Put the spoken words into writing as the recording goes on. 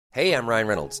Hey, I'm Ryan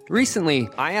Reynolds. Recently,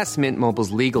 I asked Mint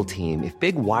Mobile's legal team if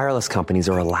big wireless companies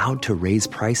are allowed to raise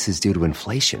prices due to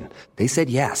inflation. They said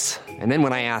yes. And then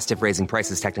when I asked if raising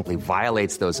prices technically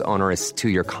violates those onerous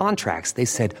two-year contracts, they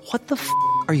said, "What the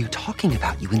are you talking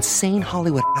about, you insane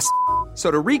Hollywood ass?" So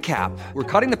to recap,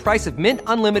 we're cutting the price of Mint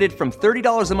Unlimited from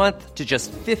 $30 a month to just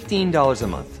 $15 a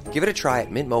month. Give it a try at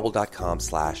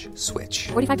mintmobile.com/switch.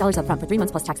 $45 up front for 3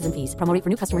 months plus taxes and fees. Promo rate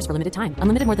for new customers for limited time.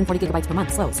 Unlimited more than 40 gigabytes per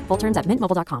month. Slows full terms at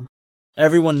mintmobile.com.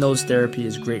 Everyone knows therapy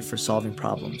is great for solving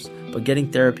problems, but getting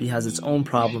therapy has its own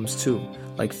problems too,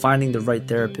 like finding the right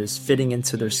therapist, fitting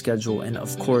into their schedule, and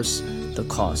of course, the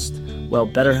cost. Well,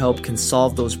 BetterHelp can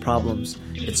solve those problems.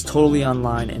 It's totally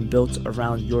online and built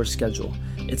around your schedule.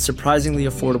 It's surprisingly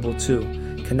affordable too.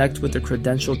 Connect with a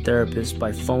credentialed therapist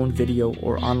by phone, video,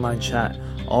 or online chat,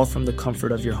 all from the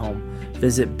comfort of your home.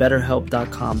 Visit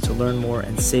BetterHelp.com to learn more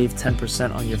and save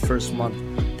 10% on your first month.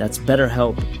 That's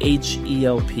BetterHelp,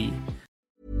 H-E-L-P.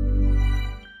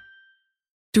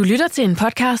 Du lytter til en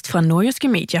podcast fra Nordjyske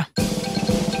Medier.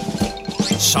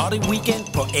 Så er det weekend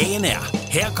på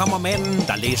ANR. Her kommer manden,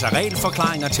 der læser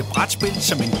regelforklaringer til brætspil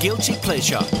som en guilty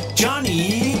pleasure.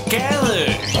 Johnny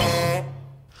Gade.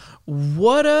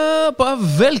 What up, og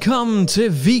velkommen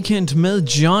til Weekend med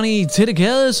Johnny til det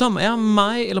Gade, som er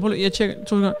mig. Eller prøv jeg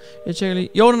tjekker lige.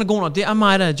 Jo, den er god nok. Det er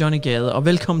mig, der er Johnny Gade, og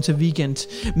velkommen til Weekend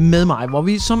med mig, hvor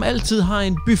vi som altid har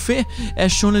en buffet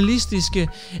af journalistiske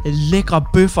lækre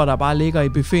bøffer, der bare ligger i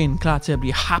buffeten, klar til at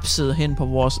blive hapset hen på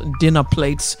vores dinner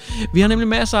plates. Vi har nemlig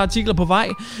masser af artikler på vej,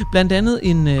 blandt andet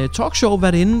en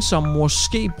talkshow-værtinde, som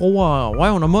måske bruger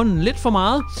røven og munden lidt for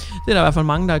meget. Det er der i hvert fald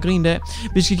mange, der har grint af.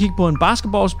 Vi skal kigge på en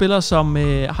basketballspiller, som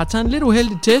har taget en lidt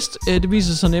uheldig test. Det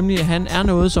viser sig nemlig, at han er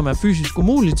noget, som er fysisk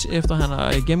umuligt, efter han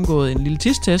har gennemgået en lille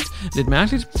test. Lidt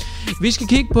mærkeligt. Vi skal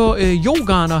kigge på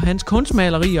yogaen og hans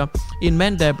kunstmalerier. En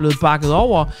mand, der er blevet bakket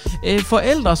over.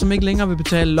 Forældre, som ikke længere vil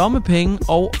betale lommepenge,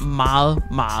 og meget,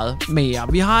 meget mere.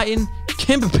 Vi har en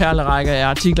kæmpe perlerække af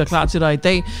artikler klar til dig i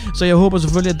dag, så jeg håber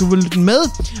selvfølgelig, at du vil lytte med.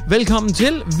 Velkommen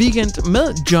til Weekend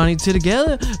med Johnny til det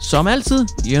Gade. Som altid,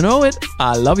 you know it,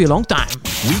 I love you long time.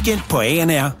 Weekend på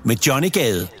ANR med Johnny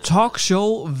Gade.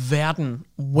 Talkshow-verden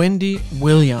Wendy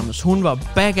Williams, hun var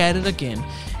back at it again.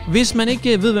 Hvis man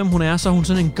ikke ved, hvem hun er, så er hun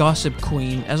sådan en gossip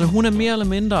queen. Altså hun er mere eller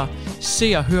mindre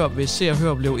Se og Hør, hvis Se og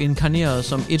Hør blev inkarneret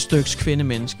som et styks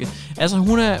kvindemenneske. Altså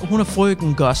hun er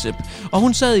frøken gossip. Og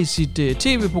hun sad i sit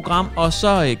tv-program, og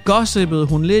så gossipede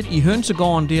hun lidt i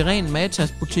hønsegården. Det er ren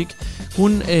Matas butik.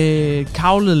 Hun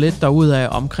kavlede lidt derudad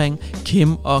omkring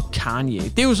Kim og Kanye.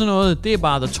 Det er jo sådan noget, det er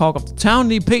bare the talk of the town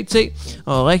lige pt.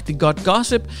 Og rigtig godt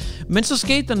gossip. Men så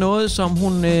skete der noget, som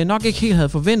hun nok ikke helt havde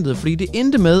forventet, fordi det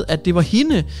endte med, at det var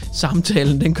hende,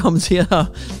 samtalen den kom til at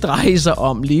dreje sig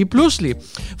om lige pludselig.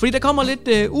 Fordi der kommer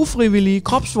lidt ufrivillige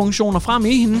kropsfunktioner frem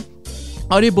i hende.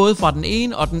 Og det er både fra den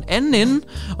ene og den anden ende.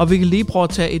 Og vi kan lige prøve at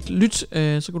tage et lyt,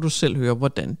 så kan du selv høre,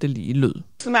 hvordan det lige lød.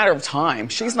 It's a matter of time.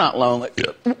 She's not lonely.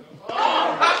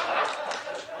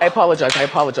 I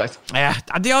apologize. Ja,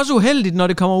 det er også uheldigt, når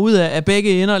det kommer ud af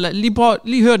begge ender.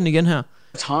 Lige hør den igen her.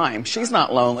 Time. She's not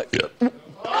lonely.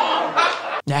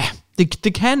 Ja,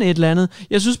 det kan et eller andet.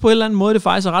 Jeg synes på en eller anden måde, det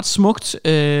faktisk er ret smukt.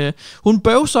 Hun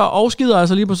bøvser og skider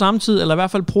altså lige på samme tid, eller i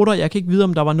hvert fald prutter. Jeg kan ikke vide,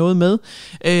 om der var noget med.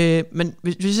 Men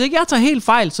hvis ikke jeg tager helt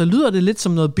fejl, så lyder det lidt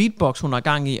som noget beatbox, hun har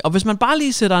gang i. Og hvis man bare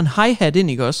lige sætter en hi-hat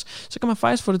ind, ikke også, så kan man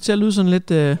faktisk få det til at lyde sådan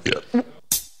lidt...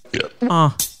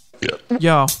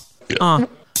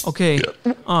 Okay.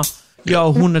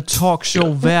 Jo, hun er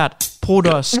talkshow-vært.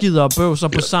 Prutter, skider og bøvser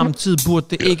på samme tid. Burde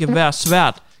det ikke være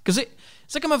svært. Kan se...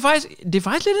 Så kan man faktisk... Det er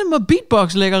faktisk lidt en måde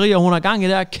beatbox-lækkerier, hun har gang i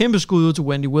der. Kæmpe skud ud til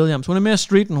Wendy Williams. Hun er mere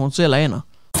street, end hun selv aner.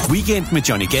 Weekend med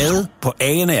Johnny Gade på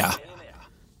ANR.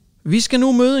 Vi skal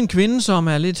nu møde en kvinde, som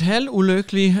er lidt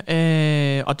halvulykkelig,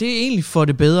 og det er egentlig for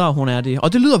det bedre, hun er det.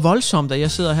 Og det lyder voldsomt, at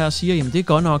jeg sidder her og siger, jamen det er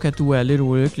godt nok, at du er lidt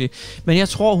ulykkelig. Men jeg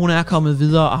tror, hun er kommet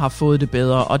videre og har fået det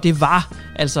bedre. Og det var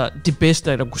altså det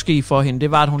bedste, der kunne ske for hende.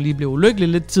 Det var, at hun lige blev ulykkelig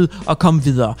lidt tid og kom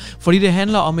videre. Fordi det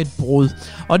handler om et brud.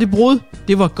 Og det brud,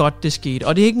 det var godt, det skete.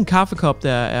 Og det er ikke en kaffekop,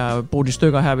 der er brudt i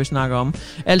stykker her, vi snakker om.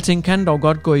 Alting kan dog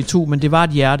godt gå i tu, men det var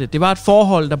et hjerte. Det var et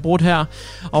forhold, der brudt her.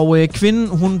 Og kvinden,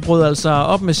 hun brød altså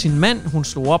op med sin mand. Hun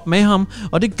slog op med ham.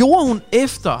 Og det gjorde hun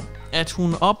efter, at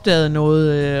hun opdagede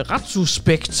noget ret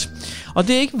suspekt. Og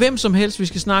det er ikke hvem som helst, vi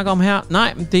skal snakke om her.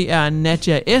 Nej, det er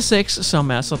Nadia Essex,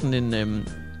 som er sådan en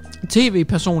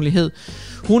tv-personlighed.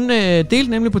 Hun delte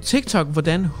nemlig på TikTok,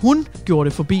 hvordan hun gjorde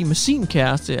det forbi med sin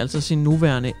kæreste, altså sin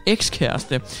nuværende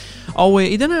ekskæreste. Og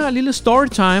i den her lille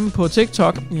storytime på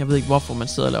TikTok, jeg ved ikke hvorfor man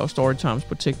sidder og laver storytimes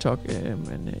på TikTok,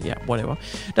 men ja, whatever.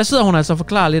 Der sidder hun altså og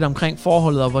forklarer lidt omkring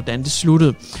forholdet og hvordan det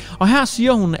sluttede. Og her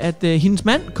siger hun, at hendes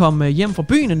mand kom hjem fra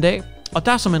byen en dag, og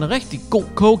der som en rigtig god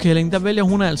kogekælling, der vælger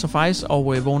hun altså faktisk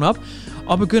at vågne op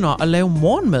og begynder at lave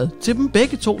morgenmad til dem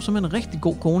begge to som en rigtig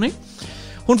god kone, ikke?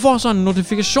 Hun får sådan en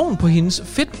notifikation på hendes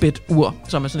Fitbit-ur,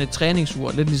 som er sådan et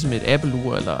træningsur, lidt ligesom et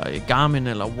Apple-ur eller et Garmin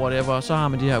eller whatever. Så har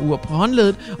man de her ur på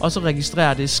håndledet, og så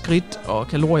registrerer det skridt og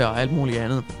kalorier og alt muligt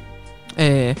andet.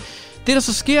 Det der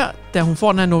så sker, da hun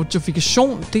får den her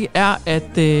notifikation, det er,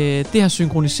 at det har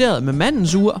synkroniseret med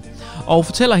mandens ur, og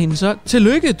fortæller hende så,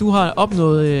 tillykke, du har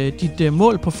opnået dit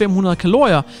mål på 500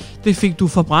 kalorier. Det fik du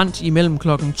forbrændt imellem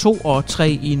klokken 2 og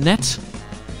 3 i nat.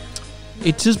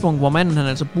 Et tidspunkt, hvor manden han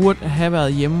altså burde have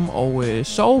været hjemme og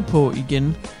sove på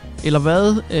igen. Eller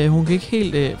hvad? Hun gik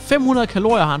helt... 500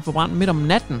 kalorier har han forbrændt midt om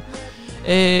natten.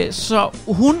 Så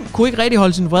hun kunne ikke rigtig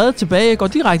holde sin vrede tilbage, går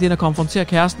direkte ind og konfronterer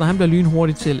kæresten, og han bliver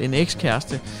lynhurtigt til en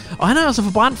ekskæreste. Og han har altså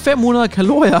forbrændt 500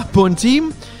 kalorier på en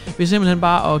time, ved simpelthen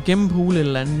bare at gennempule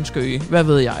eller anden skøge. Hvad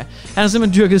ved jeg? Han har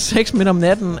simpelthen dyrket sex midt om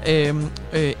natten,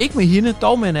 ikke med hende,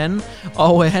 dog med en anden,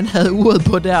 og han havde uret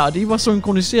på der, og de var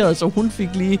synkroniseret, så hun fik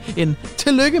lige en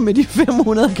tillykke med de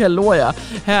 500 kalorier.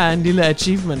 Her er en lille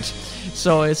achievement.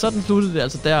 Så sådan sluttede det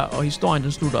altså der, og historien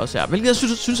den slutter også her, hvilket jeg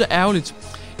synes er ærgerligt.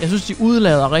 Jeg synes, de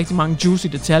udlader rigtig mange juicy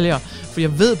detaljer, for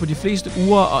jeg ved på de fleste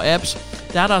ure og apps,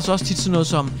 der er der altså også tit sådan noget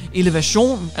som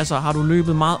elevation, altså har du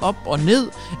løbet meget op og ned,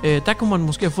 der kunne man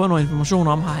måske have fået noget information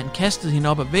om, har han kastet hende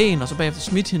op ad væggen, og så bagefter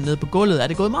smidt hende ned på gulvet, er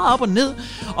det gået meget op og ned,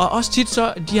 og også tit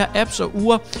så, de her apps og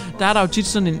ure, der er der jo tit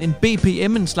sådan en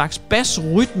BPM, en slags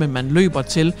basrytme, man løber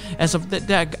til, altså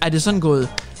der er det sådan gået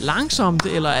langsomt,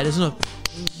 eller er det sådan noget,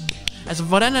 altså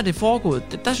hvordan er det foregået,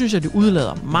 der synes jeg, det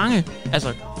udlader mange, altså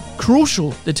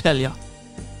crucial detaljer.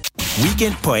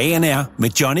 Weekend på ANR med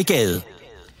Johnny Gade.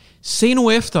 Se nu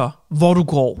efter, hvor du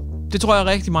går. Det tror jeg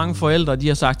rigtig mange forældre, de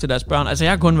har sagt til deres børn. Altså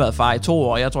jeg har kun været far i 2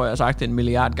 år, jeg tror jeg har sagt det 1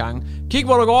 milliard gange. Kig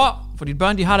hvor du går, for dit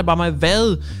børn de har det bare med at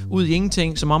vade ud i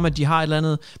ingenting, som om at de har et eller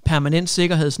andet permanent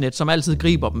sikkerhedsnet, som altid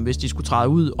griber dem, hvis de skulle træde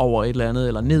ud over et eller andet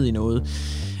eller ned i noget.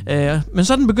 Men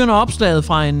sådan begynder opslaget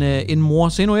fra en mor.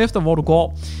 Se nu efter, hvor du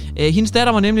går. Hendes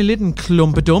datter var nemlig lidt en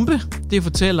klumpedumpe. Det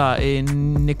fortæller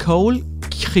Nicole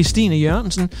Christine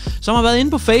Jørgensen, som har været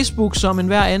inde på Facebook, som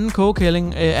enhver anden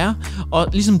kogekælling er, og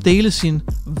ligesom dele sin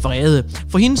vrede.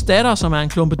 For hendes datter, som er en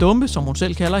klumpedumpe, som hun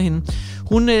selv kalder hende,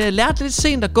 hun lærte lidt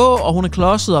sent at gå, og hun er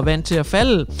klodset og vant til at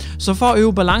falde. Så for at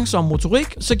øve balance og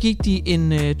motorik, så gik de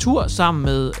en tur sammen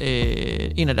med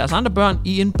en af deres andre børn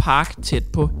i en park tæt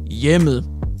på hjemmet.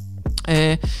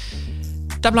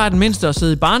 Der plejer den mindste at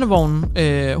sidde i barnevognen.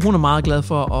 Hun er meget glad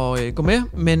for at gå med,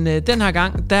 men den her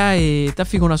gang, der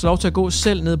fik hun altså lov til at gå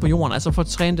selv ned på jorden, altså for at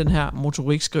træne den her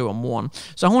motorik, skriver moren.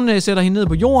 Så hun sætter hende ned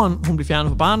på jorden, hun bliver fjernet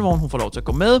fra barnevognen, hun får lov til at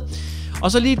gå med.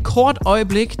 Og så lige et kort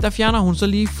øjeblik, der fjerner hun så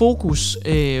lige fokus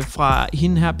fra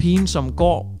hende her pigen, som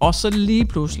går, og så lige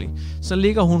pludselig, så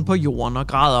ligger hun på jorden og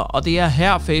græder, og det er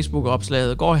her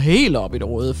Facebook-opslaget går helt op i det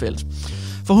røde felt.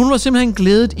 For hun var simpelthen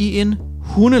glædet i en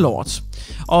hundelort.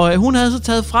 Og hun havde så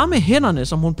taget frem med hænderne,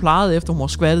 som hun plejede efter hun var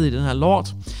skvattet i den her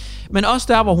lort. Men også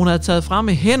der, hvor hun havde taget frem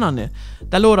med hænderne,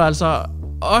 der lå der altså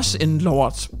også en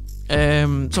lort.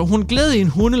 Så hun glædede i en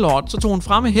hundelort, så tog hun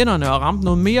frem med hænderne og ramte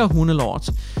noget mere hundelort.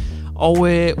 Og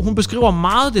hun beskriver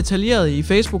meget detaljeret i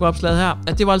Facebook-opslaget her,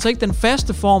 at det var altså ikke den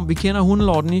faste form, vi kender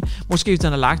hundelorten i. Måske hvis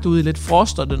den er lagt ud i lidt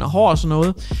frost, og den er hård og sådan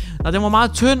noget. Og den var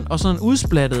meget tynd og sådan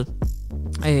udsplattet.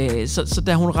 Så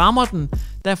da hun rammer den,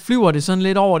 der flyver det sådan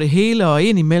lidt over det hele, og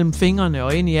ind imellem fingrene,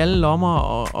 og ind i alle lommer,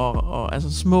 og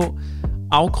altså små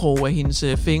afkrog af hendes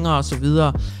fingre og så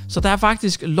videre. Så der er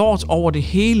faktisk lort over det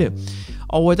hele.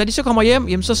 Og da de så kommer hjem,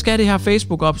 jamen, så skal det her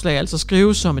Facebook-opslag altså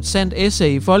skrives som et sandt essay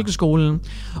i folkeskolen.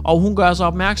 Og hun gør sig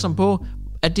opmærksom på,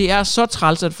 at det er så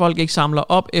træls, at folk ikke samler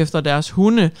op efter deres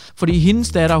hunde, fordi hendes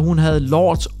datter, hun havde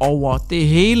lort over det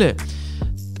hele.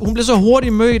 Hun blev så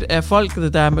hurtigt mødt af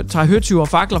folk, der tager høtyve og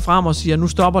fakler frem og siger, nu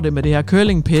stopper det med det her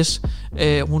curlingpis.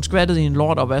 Hun skvattede i en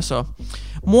lort, og hvad så?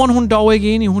 Moren, hun dog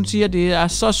ikke enig. Hun siger, at det er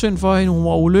så synd for hende. Hun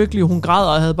var ulykkelig. Hun græd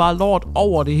og havde bare lort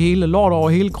over det hele. Lort over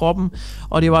hele kroppen.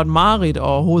 Og det var et mareridt,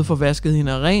 og overhovedet forvasket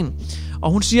hende ren.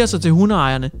 Og hun siger så til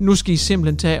hundeejerne, nu skal I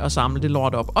simpelthen tage og samle det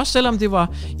lort op. Også selvom det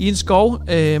var i en skov,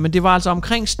 men det var altså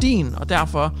omkring stien, og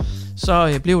derfor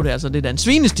så blev det altså lidt af en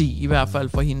svinesti, i hvert fald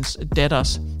for hendes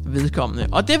datters vedkommende.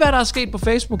 Og det, hvad der er sket på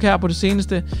Facebook her på det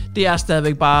seneste, det er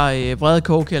stadigvæk bare vrede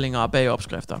kogekællinger og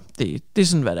bagopskrifter. Det er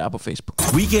sådan, hvad det er på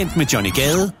Facebook. Weekend med Johnny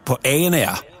Gade på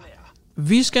ANR.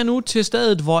 Vi skal nu til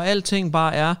stedet, hvor alting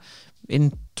bare er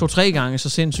en 2-3 gange så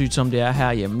sindssygt, som det er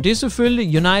herhjemme. Det er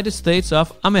selvfølgelig United States of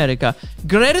America,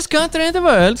 greatest country in the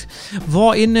world,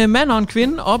 hvor en mand og en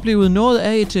kvinde oplevede noget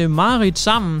af et mareridt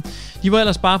sammen. De var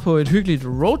ellers bare på et hyggeligt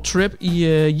roadtrip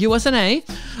i USA,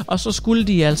 og så skulle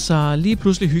de altså lige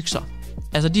pludselig hygge sig.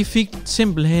 Altså, de fik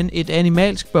simpelthen et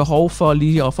animalsk behov for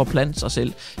lige at forplante sig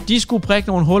selv. De skulle prikke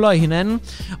nogle huller i hinanden,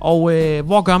 og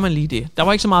hvor gør man lige det? Der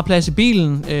var ikke så meget plads i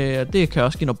bilen, det kan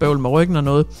også give noget bøvl med ryggen og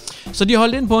noget. Så de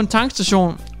holdt ind på en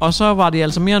tankstation, og så var det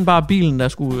altså mere end bare bilen, der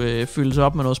skulle fyldes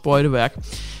op med noget sprøjteværk.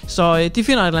 Så de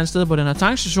finder et eller andet sted på den her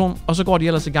tankstation, og så går de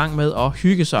ellers i gang med at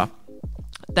hygge sig.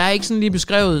 Der er ikke sådan lige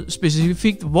beskrevet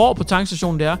specifikt, hvor på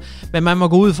tankstationen det er, men man må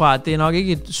gå ud fra, at det er nok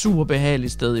ikke et super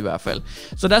behageligt sted i hvert fald.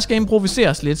 Så der skal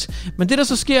improviseres lidt. Men det, der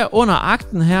så sker under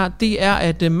akten her, det er,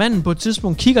 at manden på et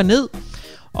tidspunkt kigger ned,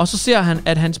 og så ser han,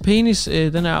 at hans penis,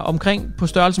 den er omkring på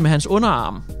størrelse med hans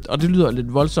underarm. Og det lyder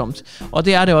lidt voldsomt. Og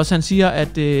det er det også. Han siger,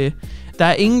 at der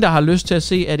er ingen, der har lyst til at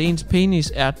se, at ens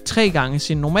penis er 3 gange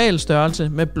sin normale størrelse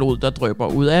med blod, der drypper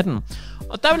ud af den.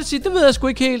 Og der vil jeg sige, det ved jeg sgu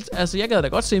ikke helt. Altså, jeg gad da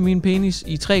godt se min penis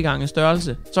i 3 gange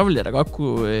størrelse. Så ville jeg da godt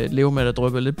kunne leve med at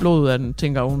dryppe lidt blod ud af den,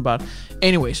 tænker jeg udenbart.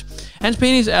 Anyways, hans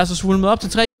penis er altså svulmet op til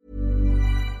 3.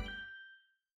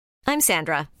 I'm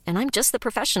Sandra, and I'm just the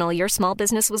professional your small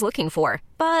business was looking for.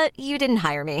 But you didn't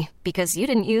hire me, because you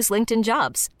didn't use LinkedIn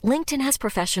Jobs. LinkedIn has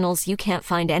professionals you can't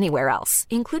find anywhere else,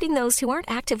 including those who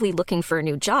aren't actively looking for a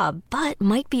new job, but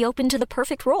might be open to the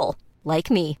perfect role,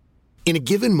 like me. In a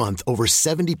given month, over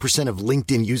 70% of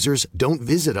LinkedIn users don't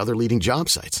visit other leading job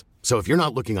sites. So if you're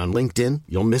not looking on LinkedIn,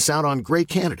 you'll miss out on great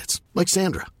candidates, like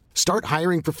Sandra. Start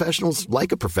hiring professionals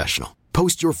like a professional.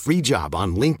 Post your free job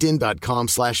on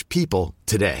linkedin.com/people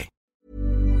today.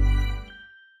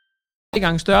 3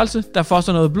 gange størrelse, der får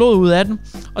så noget blod ud af den.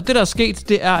 Og det, der er sket,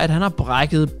 det er, at han har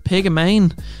brækket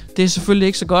pækkemagen. Det er selvfølgelig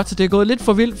ikke så godt, så det er gået lidt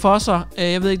for vildt for sig.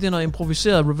 Jeg ved ikke, det er noget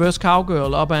improviseret reverse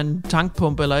cowgirl op af en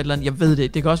tankpumpe eller et eller andet. Jeg ved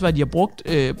det. Det kan også være, at de har brugt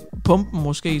pumpen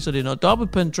måske, så det er noget double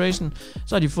penetration.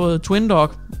 Så har de fået twin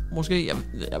dog, måske.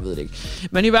 Jeg ved det ikke.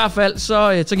 Men i hvert fald,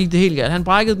 så gik det helt galt. Han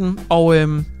brækkede den, og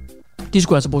de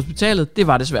skulle altså på hospitalet. Det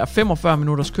var desværre 45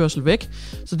 minutters kørsel væk,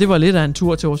 så det var lidt af en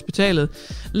tur til hospitalet.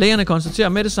 Lægerne konstaterer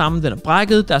med det samme, den er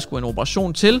brækket, der skulle en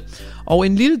operation til, og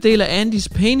en lille del af Andys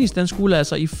penis, den skulle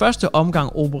altså i første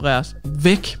omgang opereres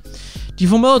væk. De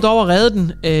formåede dog at redde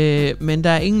den, men der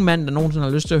er ingen mand, der nogensinde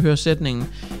har lyst til at høre sætningen: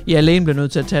 ja, lægen bliver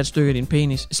nødt til at tage et stykke af din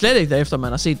penis. Slet ikke derefter, man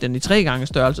har set den i 3 gange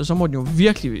størrelse, så må den jo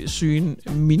virkelig syne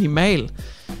minimal.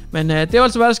 Men det var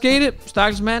altså, hvad der skete.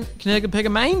 Stakkels mand knækkede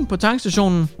pækkemagen på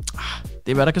tankstationen.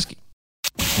 Det er, hvad der kan ske.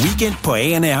 Weekend på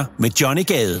ANR med Johnny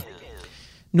Gade.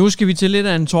 Nu skal vi til lidt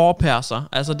af en tårperser.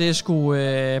 Altså, det er sgu...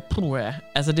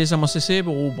 Altså, det er som at se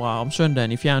sæbeopera om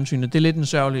søndagen i fjernsynet. Det er lidt en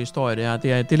sørgelig historie, det her.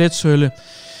 Det er lidt sølle.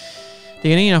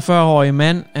 Det er en 41-årig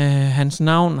mand. Hans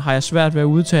navn har jeg svært ved at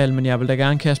udtale, men jeg vil da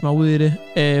gerne kaste mig ud i det.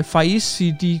 Faiz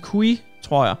Siddiqui,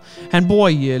 tror jeg. Han bor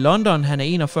i London, han er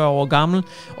 41 år gammel,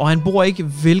 og han bor ikke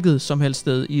hvilket som helst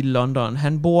sted i London.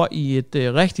 Han bor i et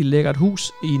rigtig lækkert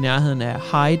hus i nærheden af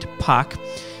Hyde Park.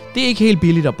 Det er ikke helt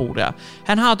billigt at bo der.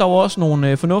 Han har dog også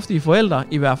nogle fornuftige forældre,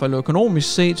 i hvert fald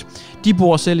økonomisk set. De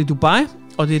bor selv i Dubai,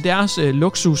 og det er deres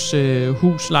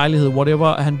luksushus, lejlighed,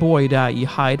 whatever, han bor i der i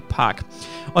Hyde Park.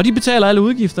 Og de betaler alle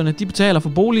udgifterne, de betaler for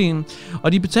boligen,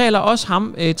 og de betaler også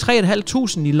ham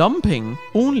 3.500 i lommepenge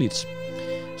ugenligt.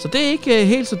 Så det er ikke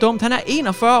helt så dumt. Han er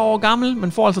 41 år gammel,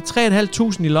 men får altså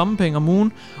 3.500 i lommepenge om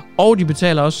ugen, og de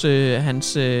betaler også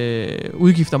hans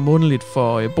udgifter månedligt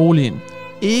for boligen.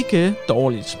 Ikke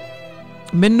dårligt.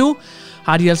 Men nu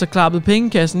har de altså klappet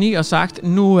pengekassen i og sagt,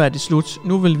 nu er det slut.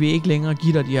 Nu vil vi ikke længere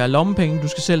give dig de her lommepenge. Du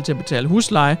skal selv til at betale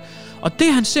husleje. Og det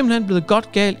er han simpelthen blevet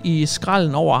godt galt i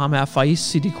skralden over ham her, Faiz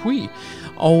Siddiqui.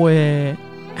 Og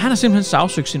han har simpelthen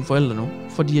sagsøgt sine forældre nu,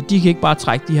 fordi at de kan ikke bare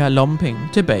trække de her lommepenge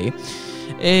tilbage.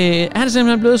 Han er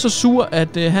simpelthen blevet så sur,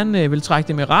 at han vil trække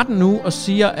dem i retten nu og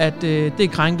siger, at det er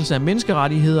krænkelse af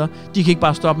menneskerettigheder. De kan ikke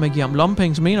bare stoppe med at give ham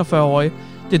lommepenge som 41-årig.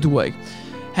 Det duer ikke.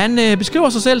 Han beskriver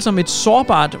sig selv som et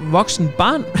sårbart voksen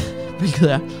barn,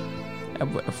 hvilket er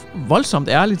voldsomt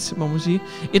ærligt, må man sige.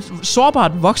 Et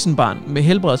sårbart voksenbarn med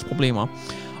helbredsproblemer.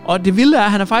 Og det vilde er,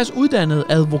 at han er faktisk uddannet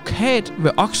advokat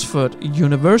ved Oxford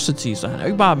University, så han er jo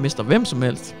ikke bare mister hvem som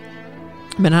helst.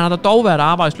 Men han har dog været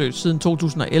arbejdsløs siden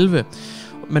 2011.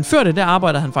 Men før det, der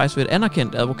arbejder han faktisk ved et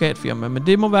anerkendt advokatfirma. Men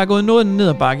det må være gået noget ned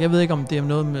ad bakke. Jeg ved ikke, om det er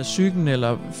noget med psyken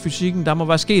eller fysikken. Der må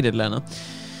være sket et eller andet.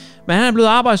 Men han er blevet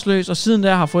arbejdsløs, og siden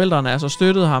der har forældrene altså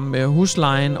støttet ham med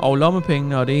huslejen og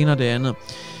lommepengene og det ene og det andet.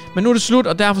 Men nu er det slut,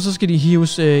 og derfor så skal de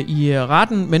hives i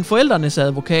retten. Men forældrenes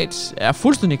advokat er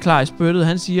fuldstændig klar i spyttet.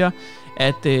 Han siger,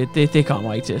 at det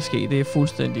kommer ikke til at ske. Det er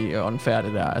fuldstændig unfair,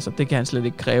 det der. Altså, det kan han slet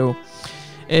ikke kræve.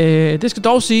 Det skal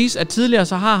dog siges, at tidligere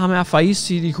så har ham her Faiz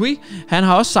Siddiqui, han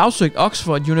har også sagsøgt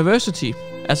Oxford University,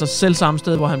 altså selv samme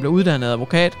sted, hvor han blev uddannet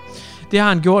advokat. Det har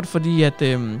han gjort, fordi at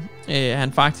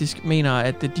han faktisk mener,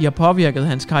 at de har påvirket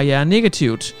hans karriere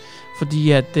negativt.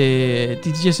 Fordi at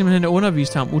de har simpelthen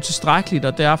undervist ham utilstrækkeligt,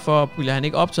 og derfor bliver han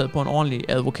ikke optaget på en ordentlig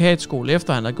advokatskole,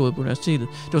 efter han havde gået på universitetet.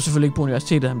 Det var selvfølgelig ikke på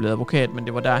universitetet, han blev advokat, men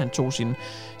det var der, han tog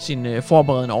sin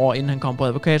forberedende år, inden han kom på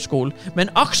advokatskole. Men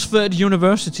Oxford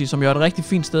University, som jo er et rigtig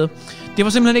fint sted, det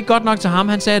var simpelthen ikke godt nok til ham.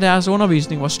 Han sagde, at deres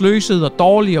undervisning var sløset og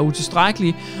dårlig og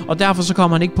utilstrækkelig, og derfor så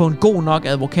kom han ikke på en god nok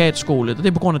advokatskole. Det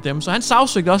er på grund af dem. Så han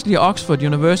sagsøgte også lige Oxford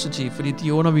University, fordi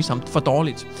de underviste ham for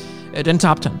dårligt. Den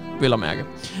tabte han, vil jeg mærke.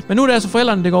 Men nu er det altså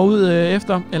forældrene, det går ud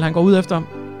efter, eller han går ud efter.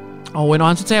 Og når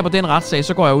han så taber den retssag,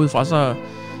 så går jeg ud fra,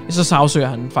 så sagsøger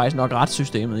han faktisk nok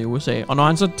retssystemet i USA. Og når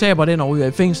han så taber den og ryger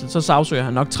i fængsel, så sagsøger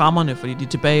han nok trammerne, fordi de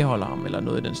tilbageholder ham, eller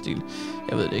noget i den stil.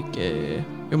 Jeg ved det ikke.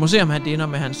 Vi må se, om han ender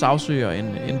med, at han sagsøger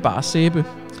en bar sæbe.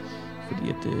 Fordi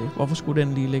at, hvorfor skulle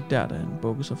den lige ligge der, da han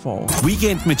bukkede sig forover?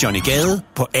 Weekend med Johnny Gade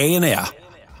på ANR.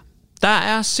 Der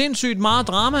er sindssygt meget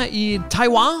drama i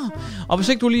Taiwan, og hvis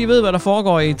ikke du lige ved, hvad der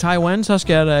foregår i Taiwan, så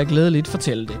skal jeg da glædeligt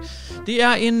fortælle det. Det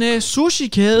er en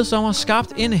sushi-kæde, som har skabt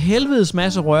en helvedes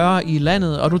masse røre i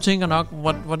landet, og du tænker nok,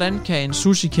 hvordan kan en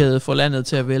sushi-kæde få landet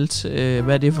til at vælte?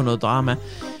 Hvad er det for noget drama?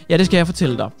 Ja, det skal jeg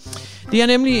fortælle dig. Det er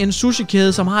nemlig en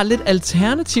sushi-kæde, som har et lidt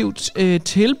alternativt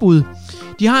tilbud.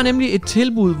 De har nemlig et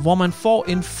tilbud, hvor man får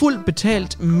en fuldt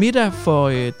betalt middag for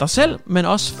dig selv, men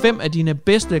også 5 af dine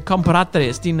bedste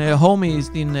compadres, dine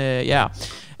homies,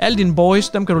 alle dine boys,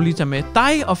 dem kan du lige tage med.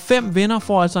 Dig og 5 venner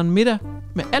får altså en middag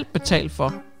med alt betalt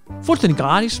for. Fuldstændig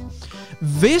gratis.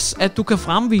 Hvis at du kan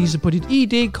fremvise på dit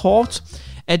ID-kort,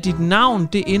 at dit navn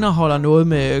det indeholder noget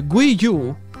med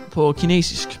Guiyu på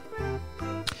kinesisk.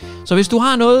 Så hvis du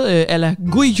har noget a la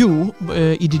Guiyu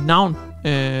i dit navn,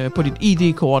 på dit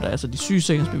ID-kort, altså dit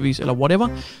sygesikringsbevis eller whatever,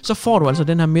 så får du altså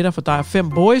den her middag for dig og 5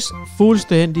 boys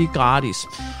fuldstændig gratis.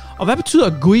 Og hvad betyder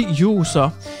Guiyu så?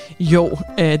 Jo,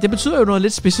 det betyder jo noget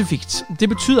lidt specifikt. Det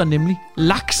betyder nemlig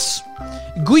laks.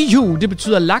 Guiyu, det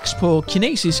betyder laks på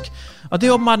kinesisk, og det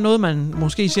er åbenbart noget, man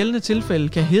måske i sjældne tilfælde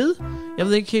kan hedde. Jeg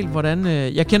ved ikke helt, hvordan...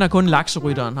 Jeg kender kun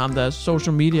lakserytteren, ham der er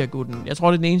social media-gutten. Jeg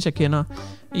tror, det er den eneste, jeg kender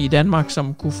i Danmark,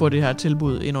 som kunne få det her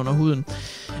tilbud ind under huden.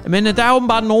 Men der er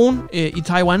åbenbart nogen i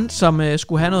Taiwan, som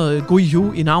skulle have noget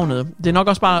Guiyu i navnet. Det er nok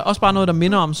også bare noget, der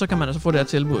minder om, så kan man altså få det her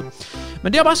tilbud.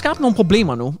 Men det har bare skabt nogle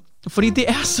problemer nu. Fordi det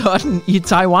er sådan i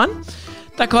Taiwan,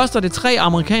 der koster det $3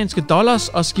 amerikanske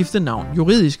at skifte navn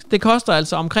juridisk. Det koster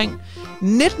altså omkring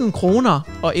 19 kroner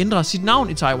at ændre sit navn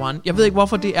i Taiwan. Jeg ved ikke,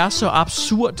 hvorfor det er så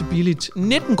absurd billigt.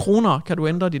 19 kroner kan du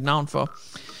ændre dit navn for.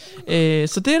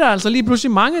 Så det er der altså lige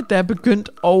pludselig mange, der er begyndt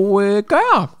at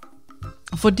gøre.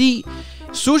 Fordi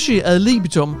sushi ad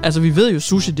libitum, altså vi ved jo,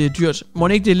 sushi det er dyrt. Må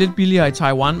ikke det er lidt billigere i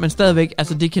Taiwan, men stadigvæk,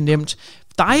 altså det kan nemt.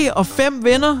 Dig og 5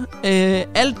 venner,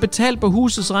 alt betalt på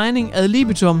husets regning ad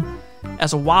libitum.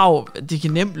 Altså wow, det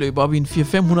kan nemt løbe op i en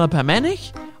 400-500 per mand,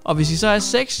 ikke? Og hvis I så er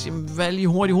 6, hvad lige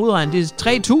hurtigt hovedregn, det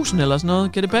er 3.000 eller sådan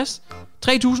noget, kan det passe?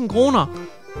 3.000 kroner,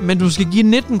 men du skal give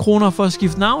 19 kroner for at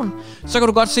skifte navn, så kan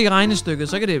du godt se regnestykket,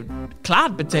 så kan det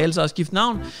klart betale sig at skifte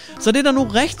navn. Så det er der nu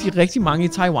rigtig, rigtig mange i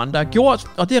Taiwan, der har gjort,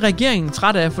 og det er regeringen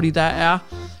træt af, fordi der er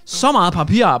så meget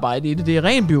papirarbejde i det, det er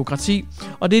ren bureaukrati,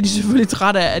 og det er de selvfølgelig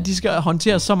træt af, at de skal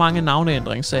håndtere så mange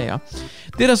navneændringssager.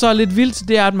 Det der så er lidt vildt,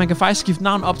 det er, at man kan faktisk skifte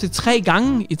navn op til 3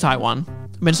 gange i Taiwan,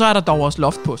 men så er der dog også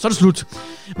loft på, så er det slut.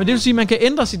 Men det vil sige, at man kan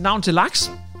ændre sit navn til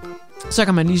laks, så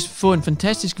kan man lige få en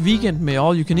fantastisk weekend med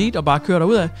all you can eat og bare køre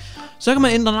derudad. Så kan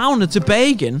man ændre navnet tilbage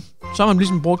igen, så har man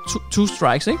ligesom brugt 2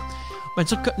 strikes, ikke?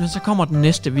 Men så kommer den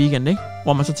næste weekend, ikke?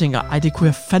 Hvor man så tænker, ej, det kunne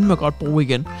jeg fandme godt bruge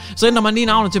igen. Så ændrer man lige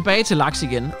navnet tilbage til laks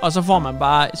igen, og så får man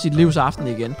bare sit livs aften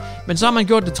igen. Men så har man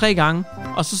gjort det 3 gange,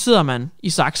 og så sidder man i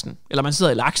saksen. Eller man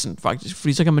sidder i laksen, faktisk.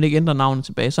 Fordi så kan man ikke ændre navnet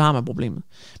tilbage, så har man problemet.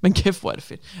 Men kæft, hvor er det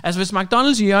fedt. Altså, hvis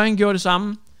McDonald's i Hjørring gjorde det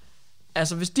samme.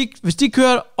 Altså, hvis de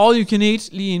kørte all you can eat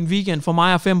lige en weekend for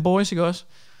mig og 5 boys, ikke også?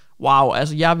 Wow,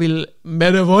 altså, jeg vil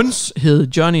med det vunds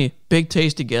hedde Johnny Big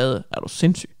Tasty Gade. Er du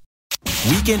sindssyg?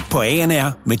 Weekend på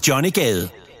ANR med Johnny Gade.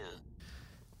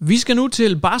 Vi skal nu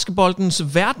til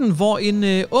basketballens verden, hvor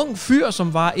en ung fyr,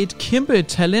 som var et kæmpe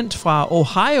talent fra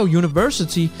Ohio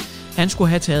University, han skulle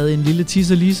have taget en lille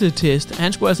tisselisse-test.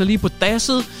 Han skulle altså lige på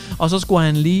dasset, og så skulle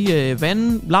han lige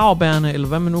vande laurbærene, eller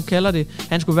hvad man nu kalder det.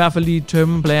 Han skulle i hvert fald lige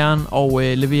tømme blæren og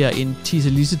levere en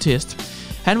tisselisse-test.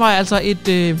 Han var altså et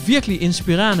virkelig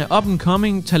inspirerende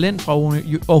up-and-coming talent fra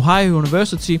Ohio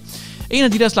University. En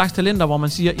af de der slags talenter, hvor man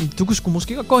siger, du kan sgu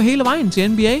måske godt gå hele vejen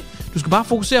til NBA. Du skal bare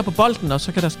fokusere på bolden, og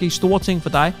så kan der ske store ting for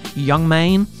dig, young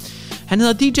man. Han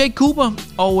hedder DJ Cooper,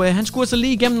 og han skulle altså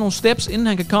lige igennem nogle steps, inden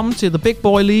han kan komme til The Big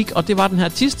Boy League. Og det var den her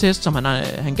TIS-test, som han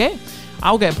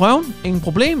afgav prøven. Ingen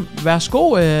problem.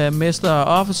 Værsgo, Mester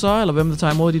Officer, eller hvem der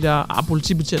tager imod de der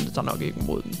politibetjente, tager nok ikke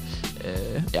imod den.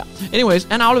 Anyways,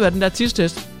 han afleverede den der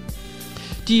TIS-test.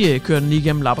 De kører den lige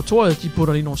igennem laboratoriet. De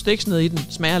putter lige nogle sticks ned i den,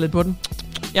 smager lidt på den.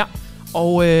 Ja,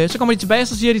 og så kommer de tilbage,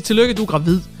 så siger de, tillykke, du er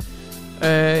gravid.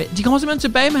 De kommer simpelthen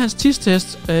tilbage med hans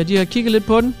TIS-test. De har kigget lidt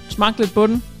på den, smagt lidt på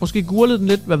den, måske gurlet den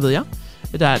lidt, hvad ved jeg.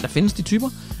 Der findes de typer.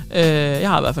 Jeg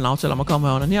har i hvert fald en aftale om at komme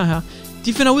her under her.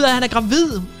 De finder ud af, at han er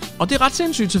gravid. Og det er ret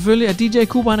sindssygt selvfølgelig, at DJ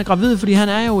Cooper han er gravid, fordi han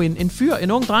er jo en fyr,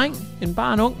 en ung dreng,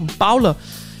 en ung bagler.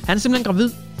 Han er simpelthen gravid.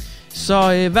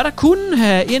 Så hvad der kunne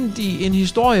have endt i en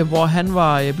historie, hvor han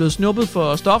var blevet snuppet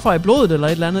for stoffer i blodet eller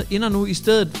et eller andet, ender nu i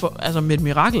stedet for, altså med et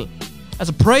mirakel.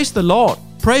 Altså praise the Lord,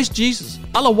 praise Jesus,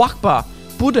 Allah Akbar,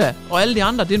 Buddha og alle de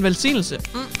andre, det er en velsignelse.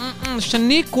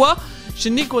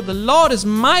 Shaniqua, the Lord is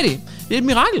mighty. Det er et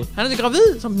mirakel. Han er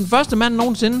gravid som den første mand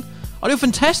nogensinde. Og det er jo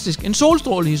fantastisk, en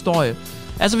solstråle historie.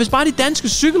 Altså hvis bare de danske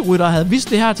cykelryttere havde vidst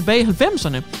det her tilbage i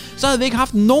 90'erne, så havde vi ikke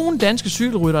haft nogen danske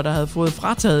cykelryttere, der havde fået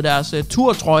frataget deres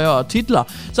turtrøjer og titler.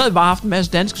 Så havde vi bare haft en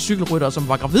masse danske cykelryttere, som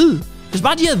var gravide. Hvis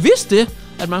bare de havde vidst det,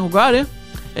 at man kunne gøre det.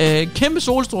 Kæmpe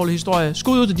solstrålehistorie.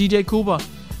 Skud ud til DJ Cooper.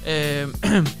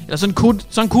 Eller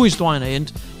sådan kunne historien have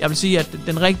endt. Jeg vil sige, at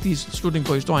den rigtige slutning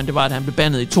på historien, det var, at han blev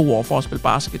bandet i 2 år for at spille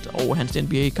basket, og hans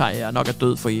NBA-karriere nok er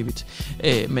død for evigt.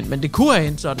 Men det kunne have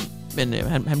endt sådan. Men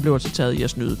han blev altså taget i at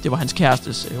snyde. Det var hans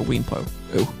kærestes heroinprøve.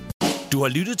 Du har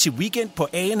lyttet til Weekend på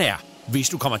ANR. Hvis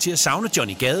du kommer til at savne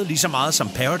Johnny Gade lige så meget som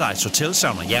Paradise Hotel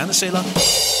savner hjerneceller,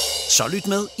 så lyt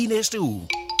med i næste uge.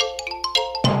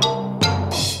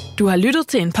 Du har lyttet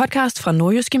til en podcast fra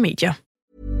Nordjyske Medier.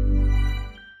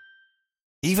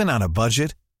 Even on a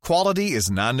budget, quality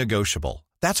is non-negotiable.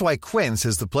 That's why Quince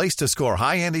is the place to score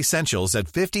high-end essentials at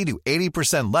 50 to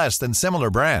 80% less than similar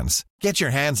brands. Get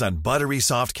your hands on buttery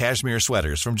soft cashmere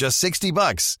sweaters from just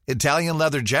 $60, Italian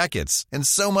leather jackets, and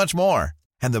so much more.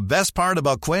 And the best part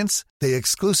about Quince, they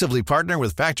exclusively partner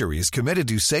with factories committed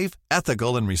to safe,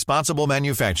 ethical, and responsible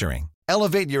manufacturing.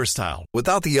 Elevate your style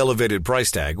without the elevated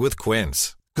price tag with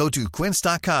Quince. Go to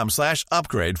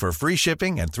quince.com/upgrade for free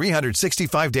shipping and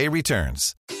 365-day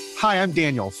returns. Hi, I'm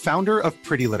Daniel, founder of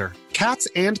Pretty Litter. Cats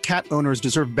and cat owners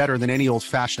deserve better than any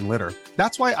old-fashioned litter.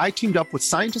 That's why I teamed up with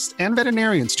scientists and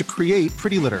veterinarians to create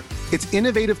Pretty Litter. Its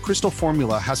innovative crystal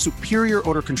formula has superior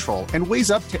odor control and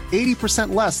weighs up to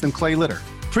 80% less than clay litter.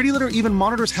 Pretty Litter even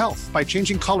monitors health by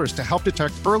changing colors to help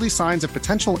detect early signs of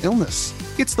potential illness.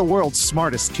 It's the world's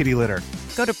smartest kitty litter.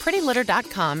 Go to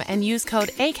prettylitter.com and use code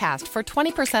ACAST for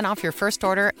 20% off your first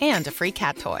order and a free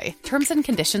cat toy. Terms and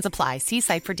conditions apply. See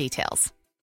site for details.